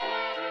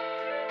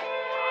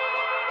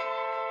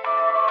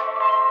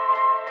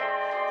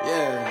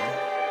Yeah.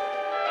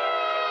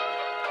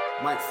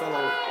 Mike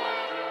Fellow.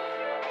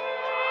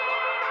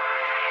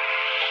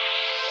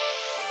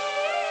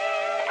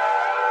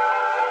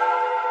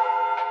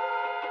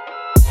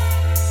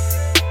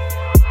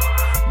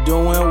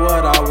 Doing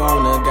what I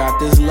wanna, got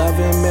this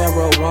loving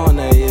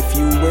marijuana. If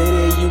you with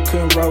it, you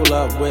can roll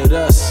up with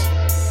us.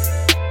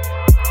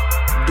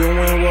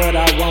 Doing what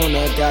I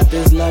wanna, got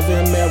this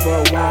loving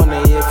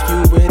marijuana. If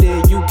you with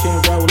it, you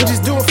can roll up. We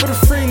just do it for the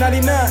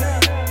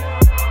FREE.99.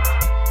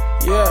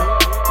 Yeah,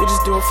 we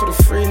just do it for the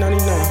FREE.99.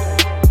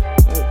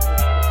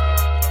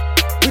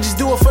 We just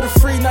do it for the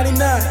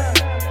FREE.99.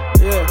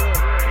 Yeah,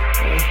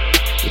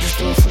 we just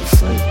do it for the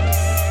free.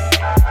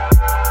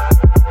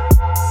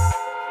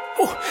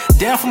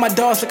 Down for my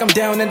dogs like I'm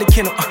down in the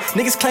kennel.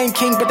 Niggas claim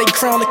king, but they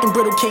crown like in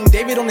Brittle King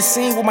David on the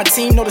scene with my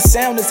team. Know the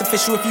sound is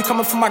official. If you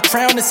coming for my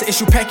crown, it's an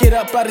issue. Pack it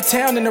up out of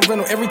town in the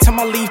rental. Every time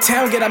I leave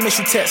town, get I miss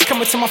you text.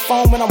 Coming to my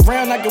phone when I'm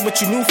round, I get what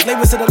you new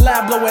flavors of the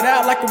lab, blow it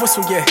out like a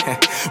whistle, yeah.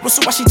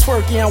 Whistle while she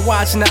twerking, I'm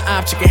watching the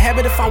object. Can have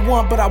it if I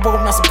want, but I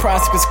won't, not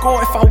surprised. Can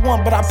score if I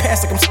want, but I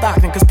pass like I'm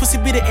Stockton. Cause pussy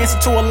be the answer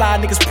to a lot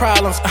of niggas'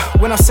 problems.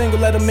 When I'm single,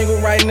 let them mingle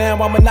right now.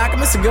 I'm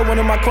monogamous, a good one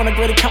in my corner,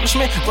 great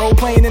accomplishment. Role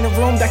playing in the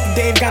room, Dr.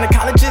 Dave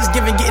gynecologist,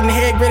 getting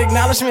head, great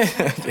acknowledgement.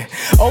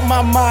 Oh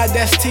my,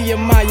 that's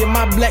TMI. Yeah,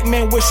 my black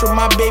man wish for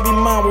my baby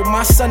mom. With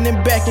my son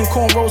in back and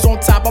cornrows on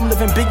top. I'm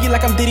living biggie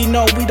like I'm Diddy,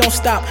 no, we don't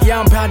stop. Yeah,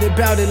 I'm bout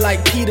it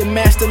like Peter,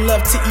 master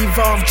love to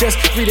evolve. Just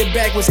read it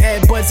backwards,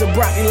 add buds of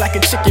broccoli like a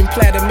chicken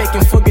platter.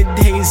 Making for good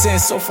days and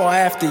so far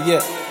after,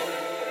 yeah.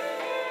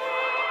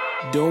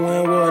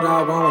 Doing what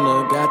I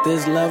wanna, got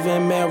this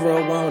loving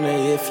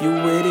marijuana. If you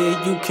with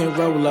it, you can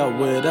roll up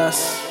with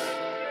us.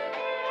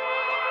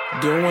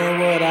 Doing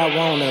what I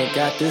wanna,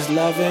 got this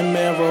loving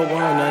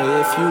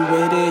marijuana. If you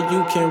with it,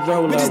 you can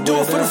roll up with us. We just do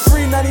it for the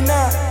FREE.99.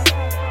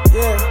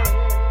 Yeah.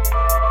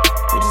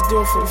 We just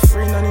do it for the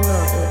FREE.99.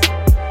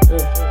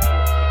 Yeah.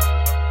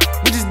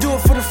 We just do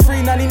it for the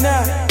FREE.99.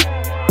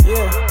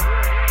 Yeah.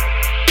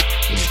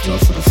 We just do it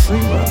for the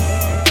FREE.99.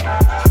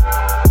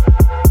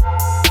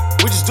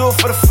 We just do it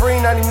for the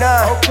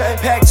FREE.99. Okay.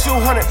 Pack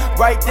 200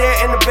 right there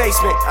in the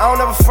basement. I don't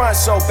ever front,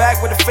 so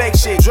back with the fake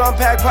shit. Drum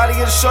pack probably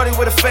get a shorty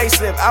with a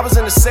facelift. I was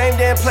in the same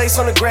damn place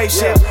on the grave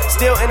ship.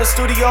 Still in the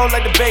studio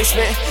like the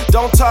basement.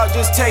 Don't talk,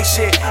 just take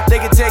shit. They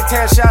can take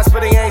 10 shots,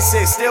 but they ain't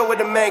 6. Still with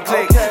the main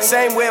click.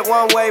 Same whip,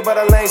 one way, but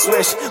a lane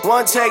switch.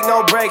 One take,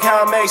 no break,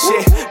 how I make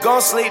shit.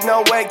 Gon' sleep,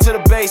 no wake to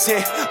the base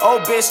hit.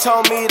 Old bitch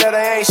told me that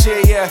I ain't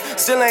shit, yeah.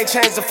 Still ain't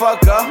changed the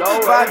fuck up.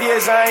 5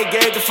 years I ain't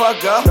gave the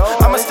fuck up.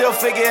 I'ma still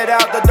figure it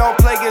out, though don't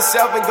play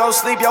yourself and go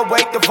sleep, yo,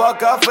 wake the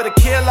fuck up. For the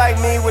kid like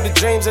me with the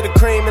dreams of the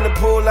cream in the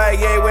pool like,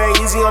 yeah, we ain't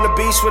easy on the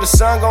beach where the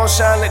sun gon'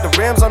 shine like the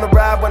rims on the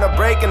ride when I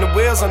break and the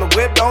wheels on the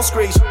whip don't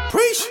screech.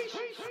 Preach!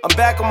 I'm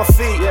back on my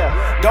feet.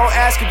 Don't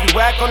ask if you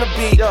whack on the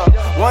beat.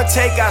 One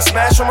take, I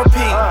smash on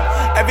repeat.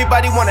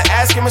 Everybody wanna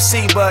ask and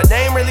receive, but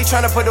they ain't really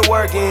tryna put the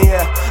work in,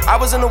 yeah. I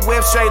was in the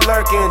whip straight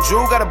lurking.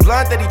 Drew got a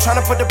blunt that he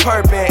tryna put the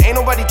perp in. Ain't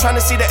nobody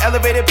tryna see the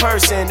elevated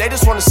person. They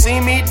just wanna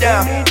see me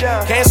down.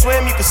 Can't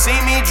swim, you can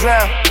see me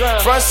drown.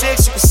 Front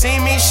six, you can see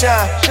me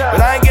shine. But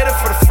I ain't get it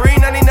for the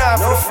FREE.99,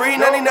 for the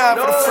FREE.99,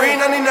 for the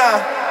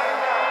FREE.99.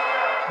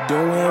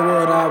 Doing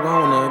what I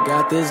wanna,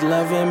 got this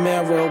loving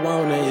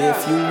marijuana.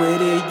 If you with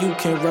it, you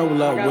can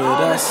roll up with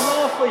us.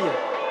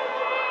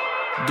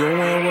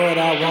 Doing what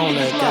I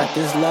wanna, got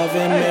this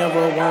loving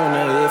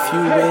marijuana. If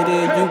you with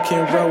it, you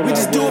can roll up with us.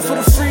 We just do it for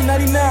the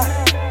FREE.99.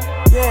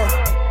 Yeah.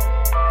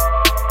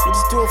 We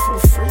just do it for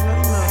the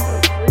FREE.99.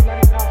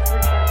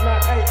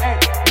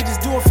 We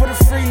just do it for the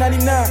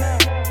FREE.99.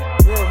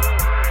 Yeah.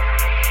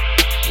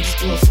 We just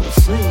do it for the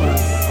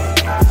FREE.99.